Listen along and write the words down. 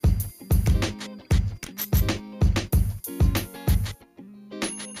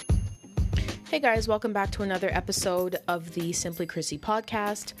Hey guys, welcome back to another episode of the Simply Chrissy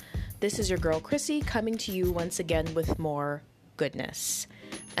podcast. This is your girl Chrissy coming to you once again with more goodness.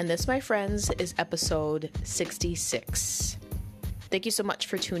 And this, my friends, is episode 66. Thank you so much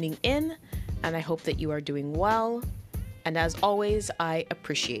for tuning in, and I hope that you are doing well. And as always, I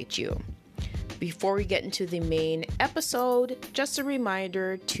appreciate you. Before we get into the main episode, just a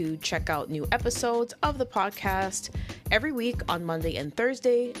reminder to check out new episodes of the podcast every week on Monday and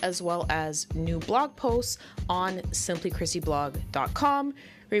Thursday, as well as new blog posts on simplychrissyblog.com.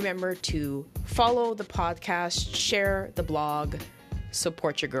 Remember to follow the podcast, share the blog,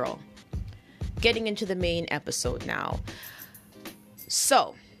 support your girl. Getting into the main episode now.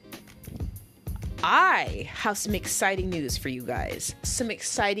 So, I have some exciting news for you guys. Some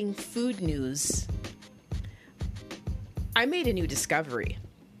exciting food news. I made a new discovery.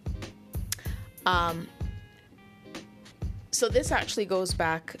 So this actually goes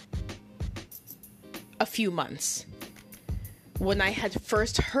back a few months when I had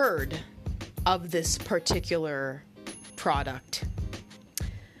first heard of this particular product.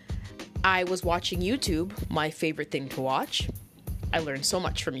 I was watching YouTube, my favorite thing to watch. I learned so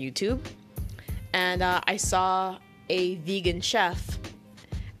much from YouTube. And I saw a vegan chef,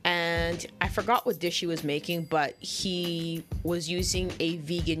 and I forgot what dish he was making, but he was using a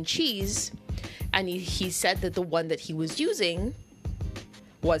vegan cheese, and he said that the one that he was using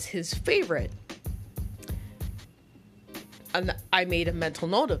was his favorite. And I made a mental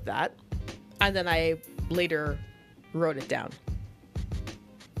note of that, and then I later wrote it down.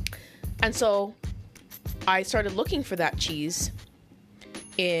 And so I started looking for that cheese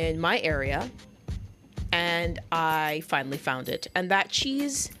in my area, and I finally found it. And that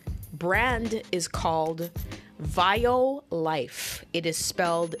cheese brand is called Vio Life. It is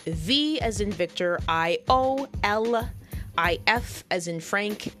spelled V as in Victor, I-O-L-I-F as in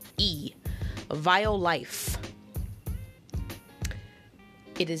Frank, E. Vio Life.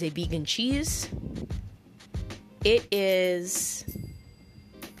 It is a vegan cheese. It is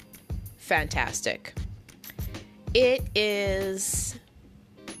fantastic. It is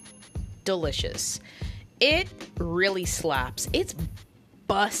delicious. It really slaps. It's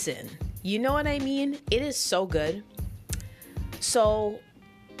bussin'. You know what I mean? It is so good. So,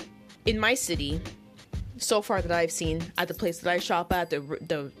 in my city, so far that I've seen, at the place that I shop at,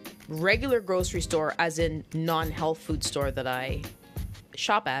 the regular grocery store, as in non-health food store that I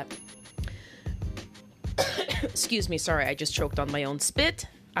shop at. Excuse me, sorry, I just choked on my own spit.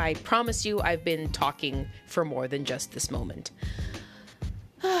 I promise you I've been talking for more than just this moment.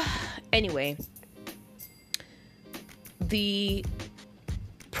 Anyway, the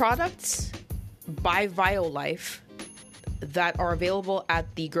products by VioLife that are available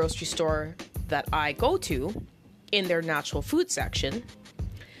at the grocery store that I go to in their natural food section,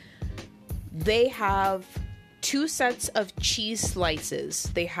 they have 2 sets of cheese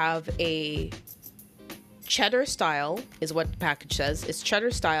slices. They have a cheddar style, is what the package says. It's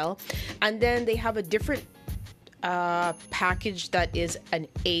cheddar style. And then they have a different package that is an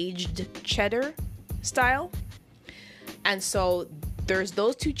aged cheddar style. And so there's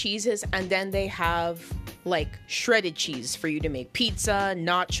those 2 cheeses, and then they have like shredded cheese for you to make pizza,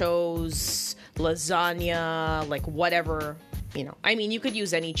 nachos, lasagna, like whatever, you know. I mean, you could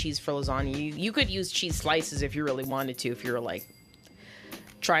use any cheese for lasagna. You could use cheese slices if you really wanted to, if you're like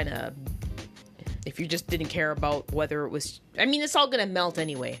trying to, if you just didn't care about whether it was, I mean, it's all gonna melt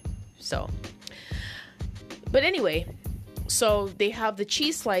anyway. So, but anyway, so they have the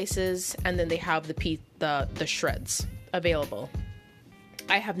cheese slices, and then they have the shreds available.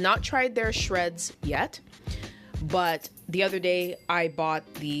 I have not tried their shreds yet, but the other day I bought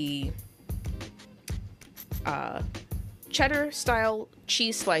the cheddar style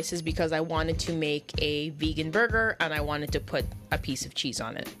cheese slices because I wanted to make a vegan burger and I wanted to put a piece of cheese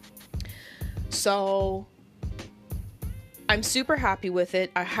on it. So I'm super happy with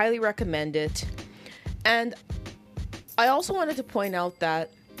it. I highly recommend it. And I also wanted to point out that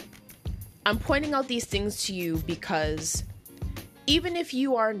I'm pointing out these things to you because even if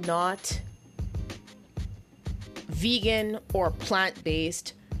you are not vegan or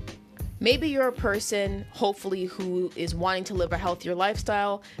plant-based, maybe you're a person, hopefully, who is wanting to live a healthier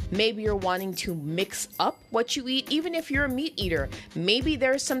lifestyle. Maybe you're wanting to mix up what you eat, even if you're a meat eater. Maybe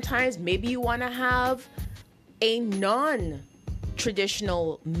there's sometimes, maybe you want to have a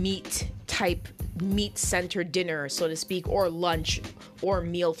non-traditional meat-centered dinner, so to speak, or lunch or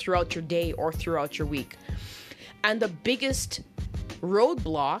meal throughout your day or throughout your week. And the biggest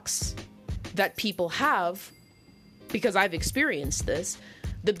roadblocks that people have, because I've experienced this,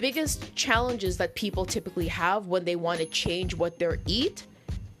 the biggest challenges that people typically have when they want to change what they eat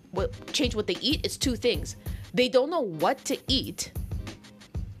change what they eat, it's two things. They don't know what to eat.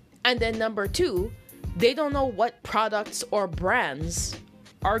 And then number two, they don't know what products or brands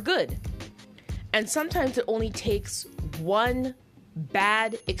are good. And sometimes it only takes one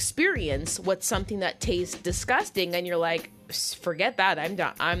bad experience with something that tastes disgusting, and you're like, forget that, I'm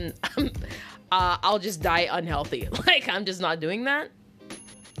done. I'll just die unhealthy. Like, I'm just not doing that.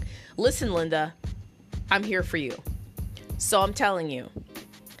 Listen, Linda, I'm here for you. So I'm telling you,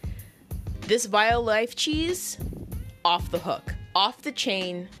 this BioLife cheese, off the hook, off the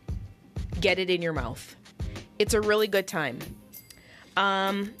chain, get it in your mouth. It's a really good time.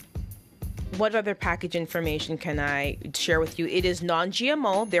 What other package information can I share with you? It is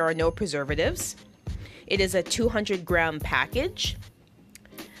non-GMO. There are no preservatives. It is a 200-gram package.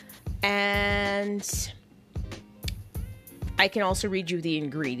 And I can also read you the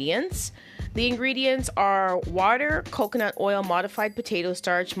ingredients. The ingredients are water, coconut oil, modified potato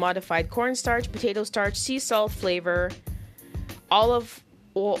starch, modified cornstarch, potato starch, sea salt flavor, olive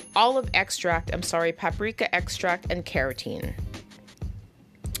extract, paprika extract, and carotene.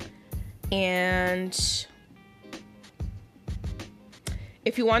 And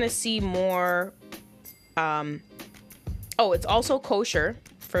if you want to see more, it's also kosher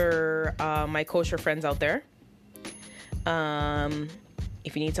for my kosher friends out there.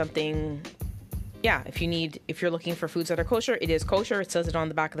 If you need something, if you're looking for foods that are kosher, it is kosher. It says it on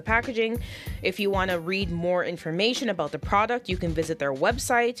the back of the packaging. If you want to read more information about the product, you can visit their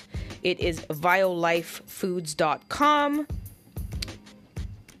website. It is violifefoods.com.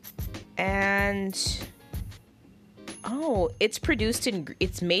 And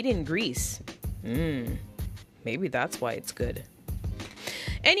it's made in Greece. Maybe that's why it's good.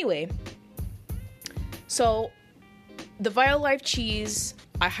 Anyway, so the BioLife cheese,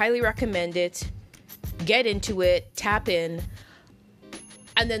 I highly recommend it. Get into it, tap in.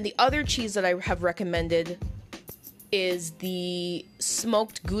 And then the other cheese that I have recommended is the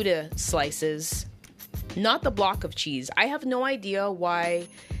smoked Gouda slices, not the block of cheese. I have no idea why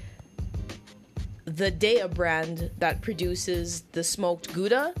the Dea brand that produces the smoked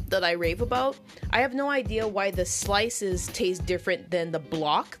Gouda that I rave about, I have no idea why the slices taste different than the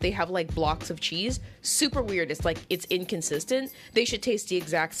block. They have like blocks of cheese. Super weird. It's like, it's inconsistent. They should taste the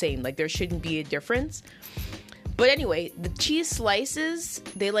exact same. Like, there shouldn't be a difference. But anyway, the cheese slices,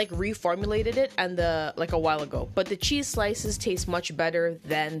 they like reformulated it like a while ago. But the cheese slices taste much better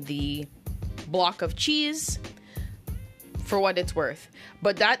than the block of cheese, for what it's worth.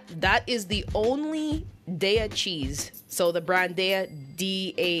 But that is the only Dea cheese. So the brand Dea,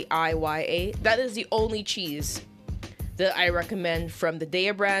 D-A-I-Y-A, that is the only cheese that I recommend from the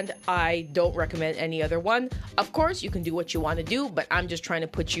Dea brand. I don't recommend any other one. Of course, you can do what you want to do, but I'm just trying to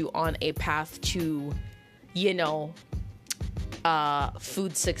put you on a path to,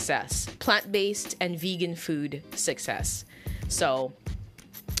 food success, plant-based and vegan food success. So,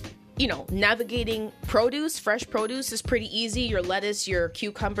 navigating fresh produce is pretty easy. Your lettuce, your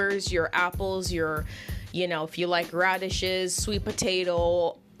cucumbers, your apples, if you like radishes, sweet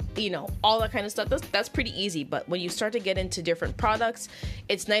potato, all that kind of stuff. That's pretty easy. But when you start to get into different products,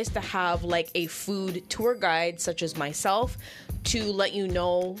 it's nice to have like a food tour guide, such as myself, to let you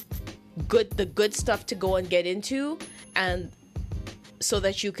know the good stuff to go and get into, and so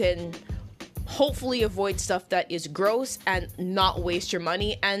that you can hopefully avoid stuff that is gross and not waste your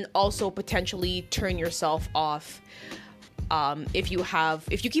money, and also potentially turn yourself off if you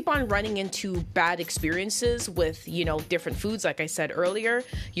keep on running into bad experiences with different foods. Like I said earlier,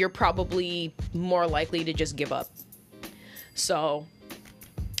 you're probably more likely to just give up. So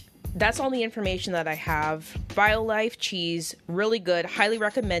that's all the information that I have. BioLife cheese, really good, highly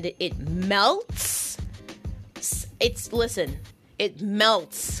recommend it. It melts. It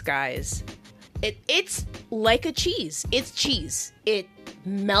melts, guys. It's like a cheese. It's cheese. It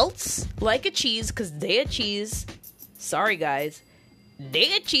melts like a cheese, because Dea cheese, sorry guys,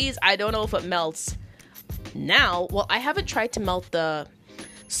 Dea cheese, I don't know if it melts now. Well, I haven't tried to melt the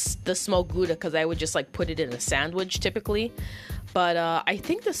smoked Gouda, because I would just like put it in a sandwich typically. But I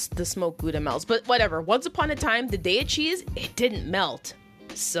think the smoked Gouda melts. But whatever. Once upon a time, the Dea cheese, it didn't melt.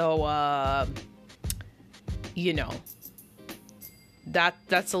 So,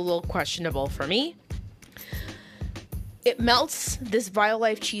 that's a little questionable for me. It melts. This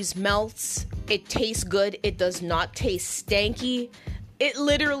BioLife cheese melts. It tastes good. It does not taste stanky. It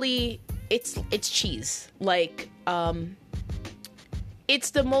literally, it's cheese. Like,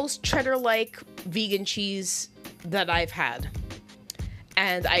 it's the most cheddar-like vegan cheese that I've had.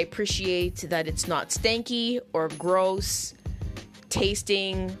 And I appreciate that it's not stanky or gross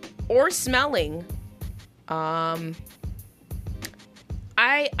tasting or smelling. I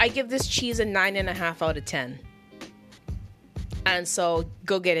I give this cheese a 9.5 out of 10. And so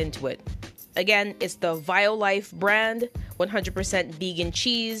go get into it. Again, it's the Violife brand, 100% vegan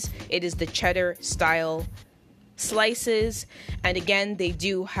cheese. It is the cheddar style slices. And again, they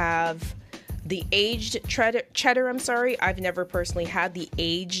do have the aged cheddar. I'm sorry. I've never personally had the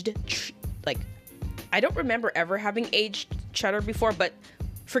aged, I don't remember ever having aged cheddar before, but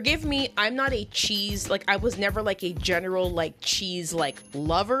forgive me, I'm not a cheese, I was never like a general cheese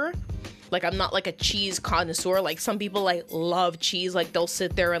lover. I'm not like a cheese connoisseur. Some people love cheese. They'll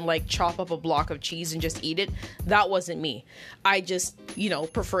sit there and chop up a block of cheese and just eat it. That wasn't me. I just,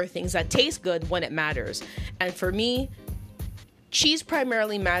 prefer things that taste good when it matters. And for me, cheese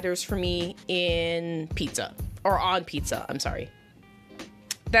primarily matters for me in pizza, or on pizza, I'm sorry.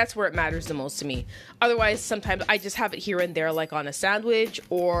 That's where it matters the most to me. Otherwise, sometimes I just have it here and there, on a sandwich,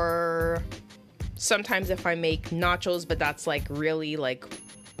 or sometimes if I make nachos, but that's really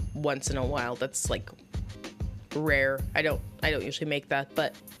once in a while. That's rare. I don't usually make that,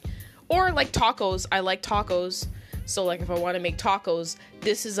 but or tacos. I like tacos. So if I want to make tacos,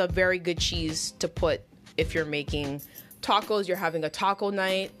 this is a very good cheese to put if you're making tacos, you're having a taco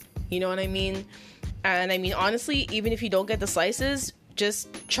night, you know what I mean? And I mean, honestly, even if you don't get the slices, just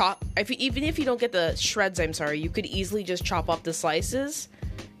chop, even if you don't get the shreds, I'm sorry, you could easily just chop up the slices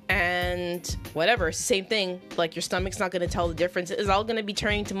and whatever, it's the same thing. Your stomach's not going to tell the difference. It's all going to be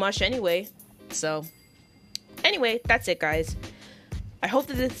turning to mush anyway. So anyway, that's it, guys. I hope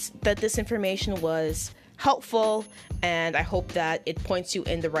that this information was helpful, and I hope that it points you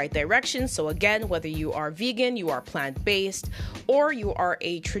in the right direction. So again, whether you are vegan, you are plant-based, or you are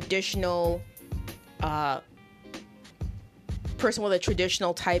a traditional person with a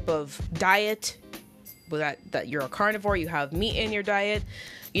traditional type of diet, that you're a carnivore, you have meat in your diet,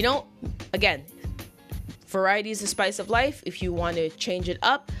 again, variety is the spice of life. If you want to change it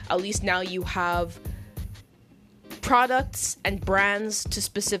up, at least now you have products and brands to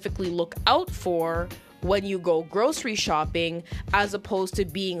specifically look out for when you go grocery shopping, as opposed to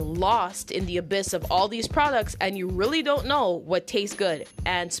being lost in the abyss of all these products and you really don't know what tastes good.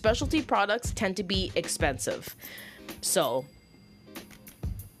 And specialty products tend to be expensive. So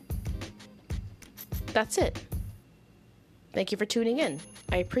that's it. Thank you for tuning in.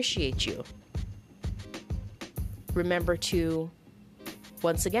 I appreciate you. Remember to,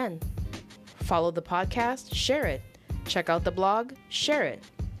 once again, follow the podcast, share it. Check out the blog, share it.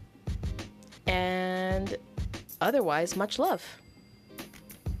 And otherwise, much love.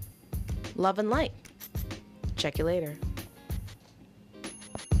 Love and light. Check you later.